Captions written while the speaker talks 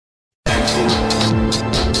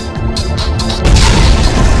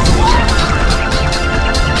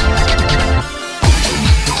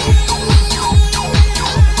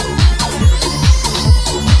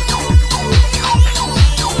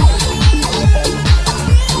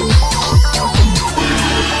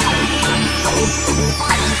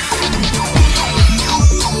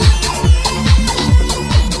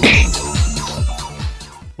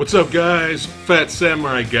What's up, guys? Fat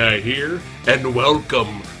Samurai Guy here, and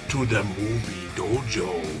welcome to the Movie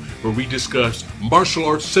Dojo, where we discuss martial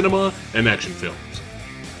arts cinema and action films.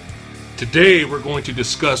 Today we're going to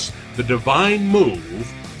discuss The Divine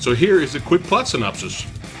Move, so here is a quick plot synopsis.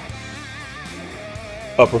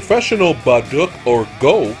 A professional Baduk or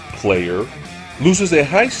Go player loses a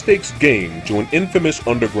high-stakes game to an infamous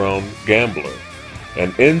underground gambler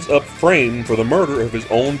and ends up framed for the murder of his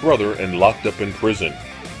own brother and locked up in prison.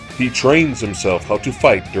 He trains himself how to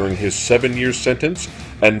fight during his 7-year sentence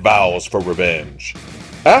and vows for revenge.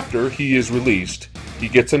 After he is released, he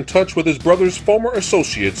gets in touch with his brother's former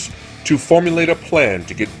associates to formulate a plan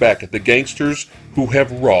to get back at the gangsters who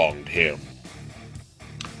have wronged him.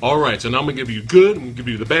 Alright, so now I'm going to give you good, I'm going to give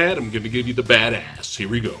you the bad, I'm going to give you the badass. Here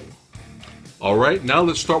we go. Alright, now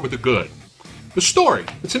let's start with the good. The story.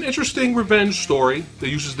 It's an interesting revenge story that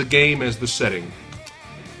uses the game as the setting.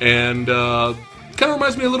 And, kind of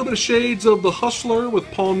reminds me a little bit of shades of The Hustler with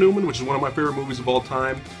Paul Newman, which is one of my favorite movies of all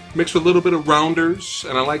time. Mixed with a little bit of Rounders,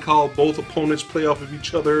 and I like how both opponents play off of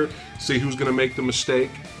each other, see who's going to make the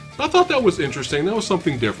mistake. So I thought that was interesting. That was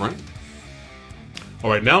something different.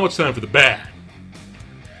 Alright, now it's time for the bad.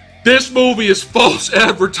 This movie is false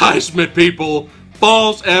advertisement, people.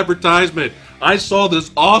 False advertisement. I saw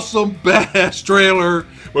this awesome, badass trailer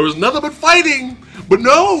where it was nothing but fighting, but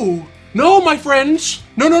no, my friends,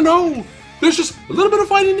 no. There's just a little bit of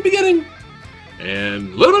fighting in the beginning,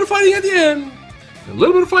 and a little bit of fighting at the end, and a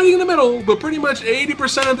little bit of fighting in the middle, but pretty much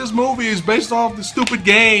 80% of this movie is based off the stupid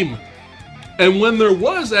game. And when there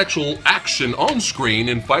was actual action on screen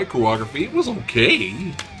and fight choreography, it was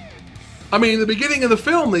okay. I mean, in the beginning of the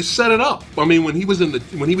film, they set it up. I mean, when he was in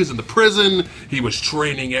the prison, he was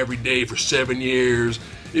training every day for 7 years.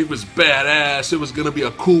 It was badass. It was gonna be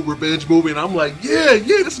a cool revenge movie, and I'm like, yeah,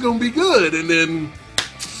 this is gonna be good. And then,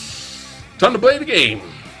 time to play the game.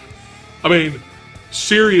 I mean,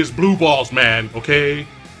 serious blue balls, man. Okay,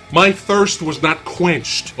 my thirst was not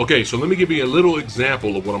quenched. Okay, so let me give you a little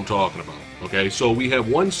example of what I'm talking about. Okay, so we have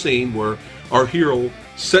one scene where our hero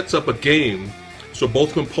sets up a game so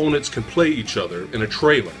both components can play each other in a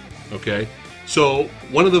trailer, okay? So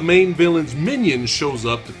one of the main villain's minions shows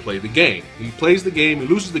up to play the game. He plays the game, he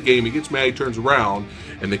loses the game, he gets mad, he turns around,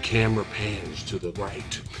 and the camera pans to the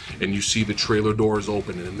right. And you see the trailer doors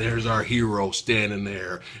open, and there's our hero standing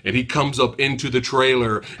there. And he comes up into the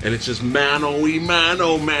trailer, and it's just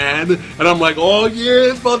mano-y-mano, man. And I'm like, oh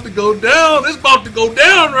yeah, it's about to go down. It's about to go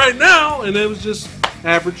down right now. And it was just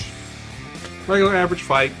average, regular average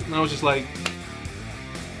fight. And I was just like...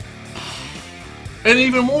 And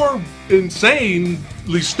even more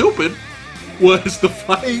insanely stupid was the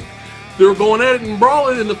fight. They were going at it and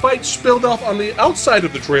brawling, and the fight spilled off on the outside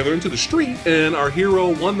of the trailer into the street, and our hero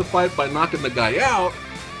won the fight by knocking the guy out.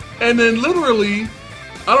 And then literally,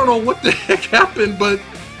 I don't know what the heck happened, but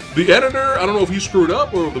the editor, I don't know if he screwed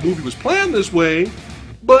up or if the movie was planned this way,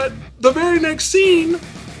 but the very next scene,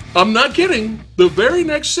 I'm not kidding, the very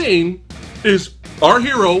next scene is our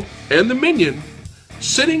hero and the minion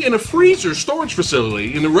sitting in a freezer storage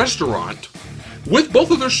facility in a restaurant with both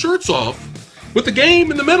of their shirts off, with the game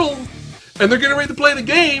in the middle, and they're getting ready to play the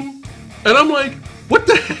game, and I'm like, what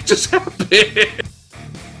the heck just happened? It's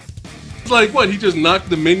like, what, he just knocked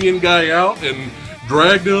the minion guy out and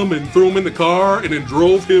dragged him and threw him in the car and then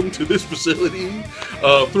drove him to this facility,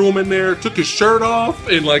 threw him in there, took his shirt off,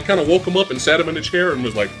 and like kind of woke him up and sat him in a chair and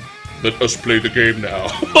was like, let us play the game now.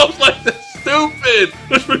 I was like, that's stupid,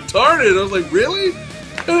 that's retarded. I was like, really?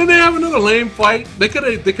 And then they have another lame fight. They could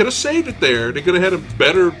have saved it there. They could have had a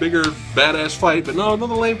better, bigger, badass fight, but no,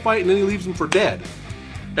 another lame fight, and then he leaves him for dead.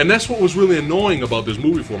 And that's what was really annoying about this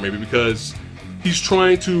movie for me, because he's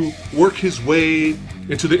trying to work his way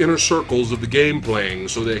into the inner circles of the game playing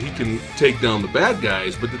so that he can take down the bad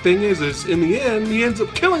guys. But the thing is in the end, he ends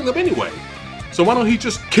up killing them anyway. So why don't he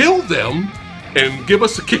just kill them and give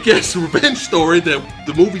us a kick-ass revenge story that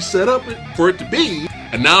the movie set up for it to be?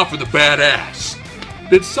 And now for the badass.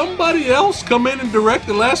 Did somebody else come in and direct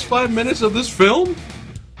the last 5 minutes of this film?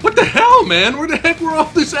 What the hell, man? Where the heck were all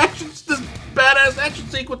these badass action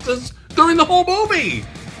sequences during the whole movie?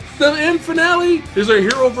 The end finale is our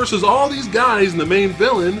hero versus all these guys and the main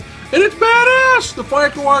villain, and it's badass! The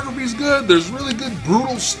fight choreography is good, there's really good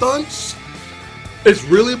brutal stunts, it's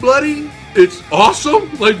really bloody, it's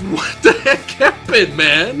awesome! Like, what the heck happened,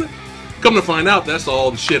 man? Come to find out, that's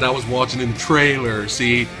all the shit I was watching in the trailer.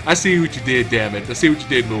 See? I see what you did, damn it. I see what you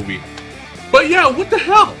did, movie. But yeah, what the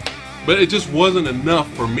hell? But it just wasn't enough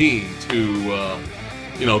for me to,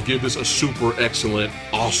 give this a super excellent,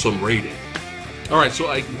 awesome rating. Alright, so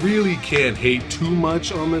I really can't hate too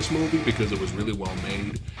much on this movie because it was really well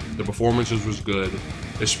made. The performances was good,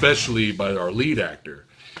 especially by our lead actor.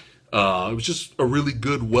 It was just a really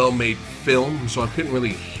good, well-made film, so I couldn't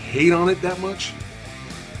really hate on it that much.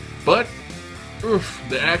 But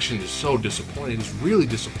the action is so disappointing. I was really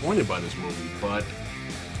disappointed by this movie, but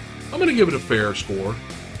I'm going to give it a fair score.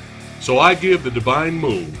 So I give The Divine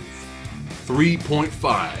Move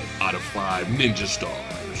 3.5 out of 5 ninja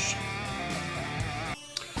stars.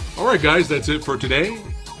 Alright guys, that's it for today.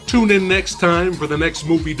 Tune in next time for the next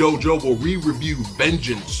Movie Dojo where we review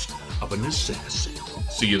Vengeance of an Assassin.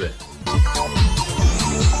 See you then.